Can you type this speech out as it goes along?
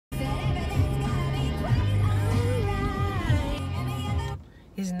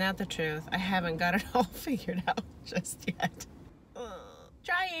Isn't that the truth? I haven't got it all figured out just yet.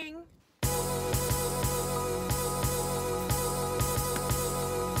 Trying.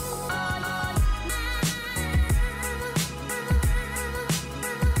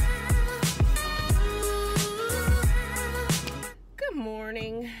 Good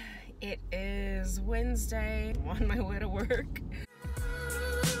morning. It is Wednesday. I'm on my way to work.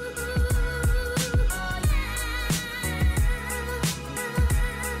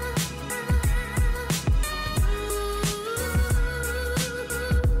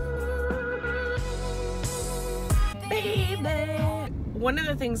 One of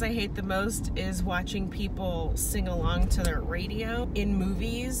the things I hate the most is watching people sing along to their radio in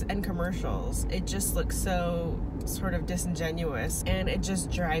movies and commercials. It just looks so sort of disingenuous and it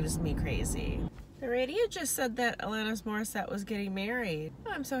just drives me crazy. The radio just said that Alanis Morissette was getting married.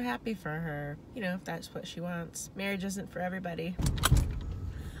 Oh, I'm so happy for her. You know, if that's what she wants. Marriage isn't for everybody.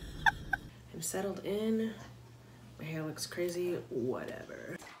 I'm settled in. My hair looks crazy.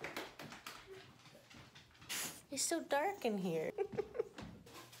 Whatever. It's so dark in here.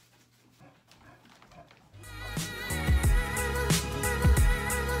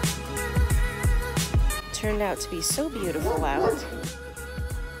 Turned out to be so beautiful out.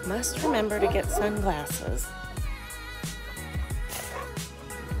 Must remember to get sunglasses.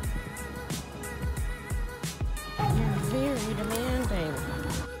 You're very demanding.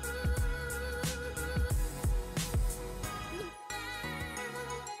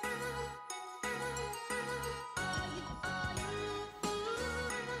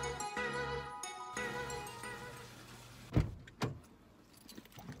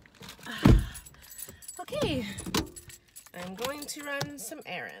 Okay, I'm going to run some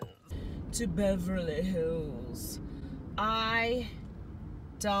errands to Beverly Hills. I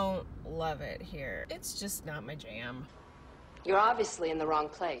don't love it here. It's just not my jam. You're obviously in the wrong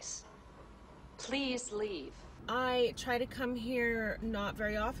place. Please leave. I try to come here not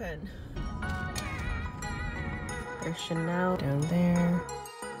very often. There's Chanel down there.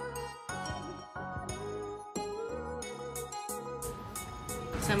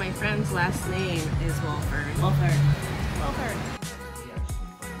 So my friend's last name is Wolford. Wolford. Wolford.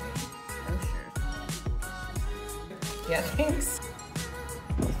 Oh, sure. Yeah, thanks.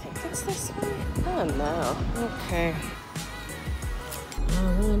 You think it's this way? Oh, no. Okay. I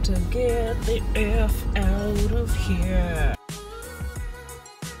want to get the F out of here.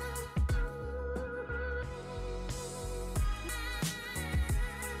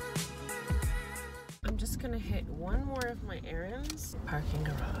 I'm just gonna hit one more of my errands. Parking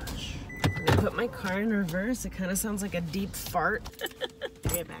garage. I'm gonna put my car in reverse. It kind of sounds like a deep fart.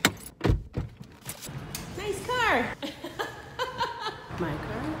 Get back. Nice car. My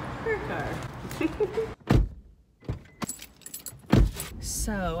car, her car.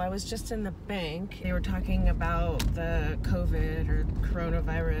 So I was just in the bank. They were talking about the COVID or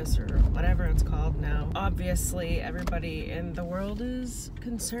coronavirus or whatever it's called now. Obviously, everybody in the world is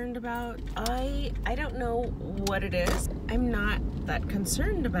concerned about. I don't know what it is. I'm not that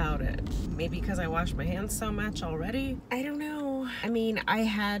concerned about it. Maybe because I wash my hands so much already. I don't know. I mean, I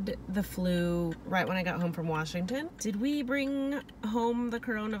had the flu right when I got home from Washington. Did we bring home the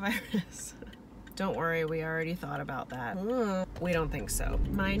coronavirus? Don't worry, we already thought about that. We don't think so.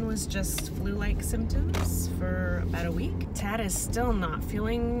 Mine was just flu-like symptoms for about a week. Tad is still not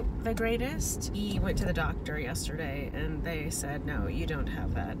feeling the greatest. He went to the doctor yesterday and they said, no, you don't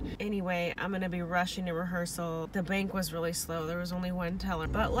have that. Anyway, I'm gonna be rushing to rehearsal. The bank was really slow. There was only one teller,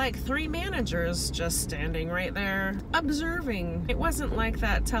 but like 3 managers just standing right there observing. It wasn't like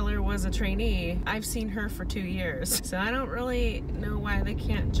that teller was a trainee. I've seen her for 2 years. So I don't really know why they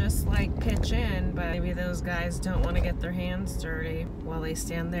can't just like pitch in. But maybe those guys don't want to get their hands dirty while they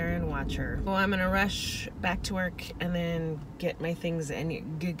stand there and watch her. Well, I'm gonna rush back to work and then get my things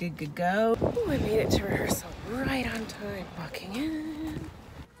and go. Ooh, I made it to rehearsal right on time. Walking in.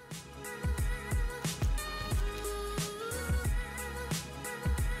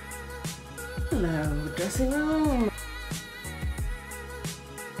 Hello, dressing room.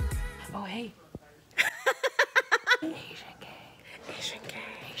 Oh, hey. Asian gay. Asian gay.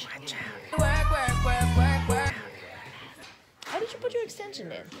 Watch out. How did you put your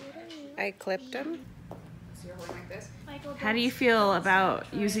extension in? I clipped them. How do you feel about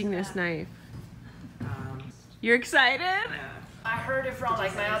using this knife? You're excited? I heard it from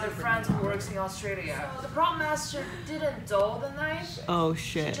like my other friend who works in Australia. The prop master didn't dull the knife. Oh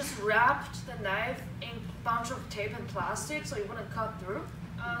shit. She just wrapped the knife in a bunch of tape and plastic so it wouldn't cut through.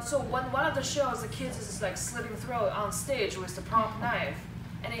 So when one of the shows, the kids is like slitting throat on stage with the prop knife,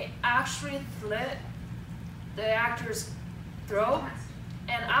 and it actually slit the actor's throat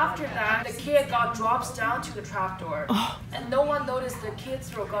And after that, the kid drops down to the trapdoor, and no one noticed the kid's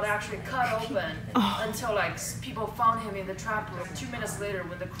throat got actually cut open until like people found him in the trapdoor 2 minutes later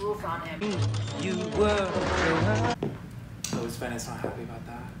when the crew found him. You were. So is Venice not happy about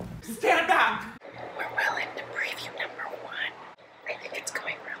that? Stand back! We're well into preview number 1. I think it's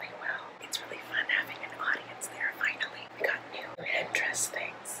going really well. It's really fun having an audience there finally. We got new headdress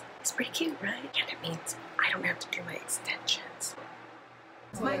things. It's pretty cute, right? And it means I don't have to do my extensions.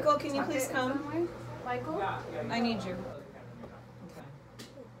 Michael, can you please come? Michael? I need you.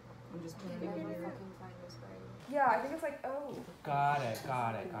 Yeah, I think it's like, oh. Got it.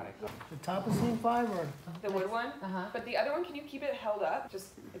 The top of scene 5 or? The wood one? But the other one, can you keep it held up?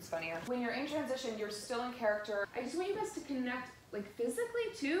 Just, it's funny. When you're in transition, you're still in character. I just want you guys to connect, like,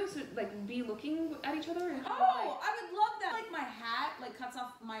 physically, too. So, like, be looking at each other. And Oh, I would love that. Like, my hat, like, cuts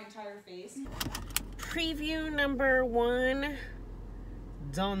off my entire face. Preview number 1.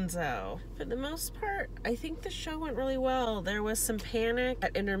 Donzo. For the most part, I think the show went really well. There was some panic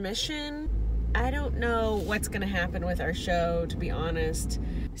at intermission. I don't know what's gonna happen with our show, to be honest.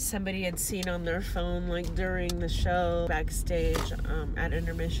 Somebody had seen on their phone, like during the show, backstage at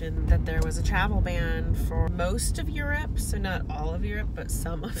intermission, that there was a travel ban for most of Europe. So not all of Europe, but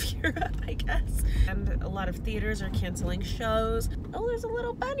some of Europe, I guess. And a lot of theaters are canceling shows. Oh, there's a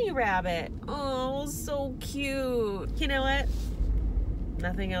little bunny rabbit. Oh, so cute. You know what?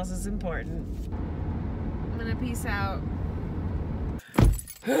 Nothing else is important. I'm gonna peace out.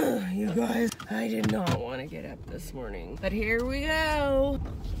 You guys, I did not want to get up this morning, but here we go.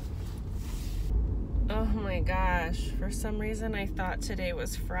 Oh my gosh, for some reason I thought today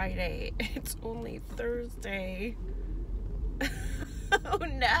was Friday. It's only Thursday. Oh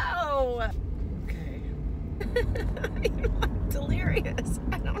no. Okay. I'm delirious.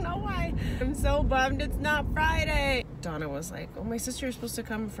 I don't know why. I'm so bummed it's not Friday. Donna was like, oh, my sister is supposed to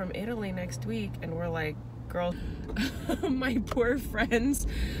come from Italy next week, and we're like, girl, my poor friends,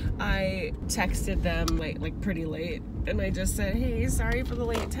 I texted them like pretty late, and I just said, hey, sorry for the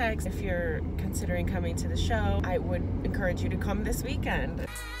late text. If you're considering coming to the show, I would encourage you to come this weekend.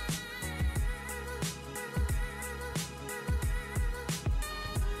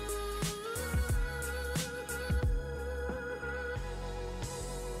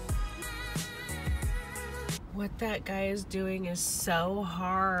 What that guy is doing is so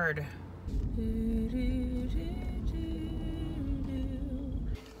hard.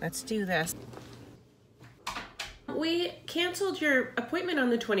 Let's do this. We canceled your appointment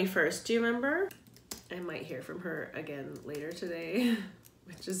on the 21st. Do you remember? I might hear from her again later today,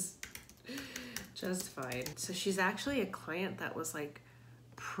 which is just fine. So she's actually a client that was like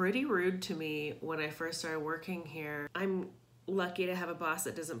pretty rude to me when I first started working here. I'm lucky to have a boss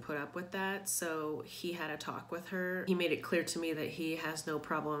that doesn't put up with that, so he had a talk with her. He made it clear to me that he has no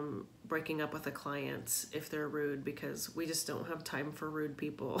problem breaking up with the clients if they're rude, because we just don't have time for rude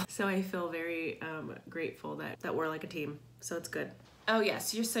people. So I feel very grateful that we're like a team, so it's good. Oh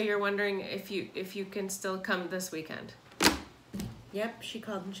yes, so you're wondering if you can still come this weekend. Yep, she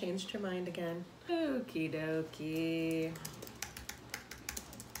called and changed her mind again. Okie dokie.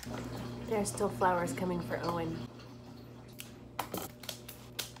 There are still flowers coming for Owen.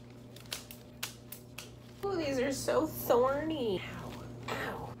 Oh, these are so thorny.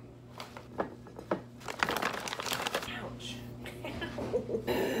 Ow. Ow. Ouch.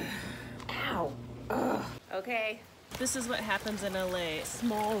 Ow. Ugh. Okay. This is what happens in LA.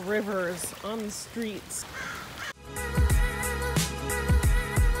 Small rivers on the streets.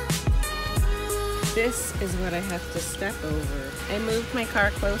 This is what I have to step over. I moved my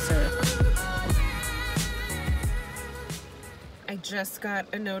car closer. I just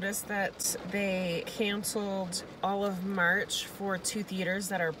got a notice that they canceled all of March for 2 theaters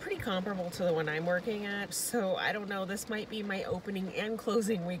that are pretty comparable to the one I'm working at. So I don't know, this might be my opening and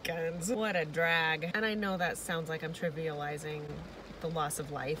closing weekends. What a drag. And I know that sounds like I'm trivializing the loss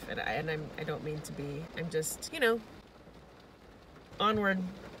of life, and I don't mean to be. I'm just, you know, onward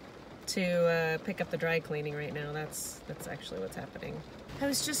to pick up the dry cleaning right now. That's actually what's happening. I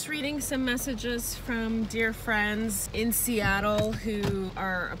was just reading some messages from dear friends in Seattle who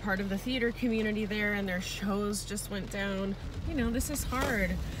are a part of the theater community there, and their shows just went down. You know, this is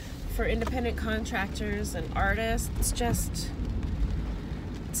hard for independent contractors and artists.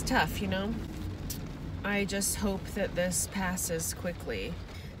 It's tough, you know? I just hope that this passes quickly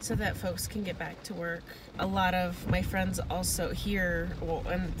so that folks can get back to work. A lot of my friends also here, well,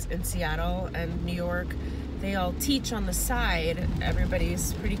 in Seattle and New York, they all teach on the side.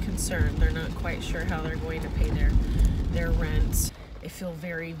 Everybody's pretty concerned. They're not quite sure how they're going to pay their rent. I feel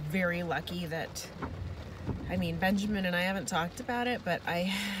very, very lucky that I mean, Benjamin and I haven't talked about it, but I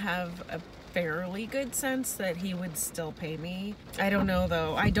have a fairly good sense that he would still pay me. I don't know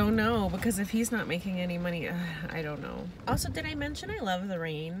though. I don't know, because if he's not making any money, I don't know. Also, did I mention I love the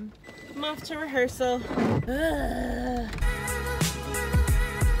rain? I'm off to rehearsal. Ugh.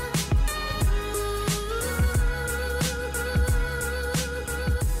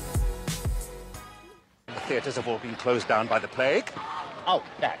 The theatres have all been closed down by the plague. Oh,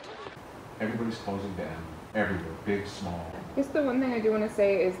 that. Everybody's closing down. Everywhere, big, small. I guess the one thing I do want to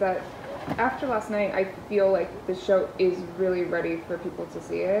say is that after last night, I feel like the show is really ready for people to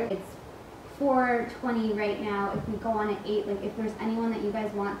see it. It's 4:20 right now. If we go on at 8, like if there's anyone that you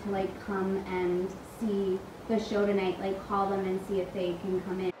guys want to like come and see the show tonight, like call them and see if they can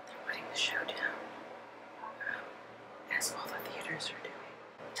come in. They're putting the show down, as all the theaters are doing.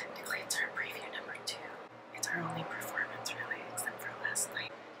 Technically, it's our preview number 2. It's our only performance, really, except for last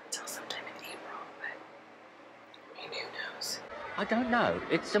night, until sometime in April, but who knows? I don't know.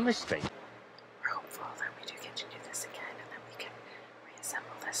 It's a mystery. We're hopeful that we do get to do this again and that we can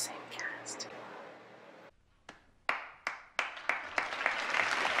reassemble the same cast.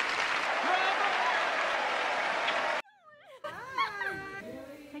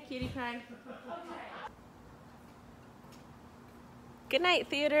 Hi, cutie pie. Good night,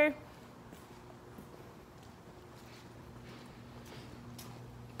 theater.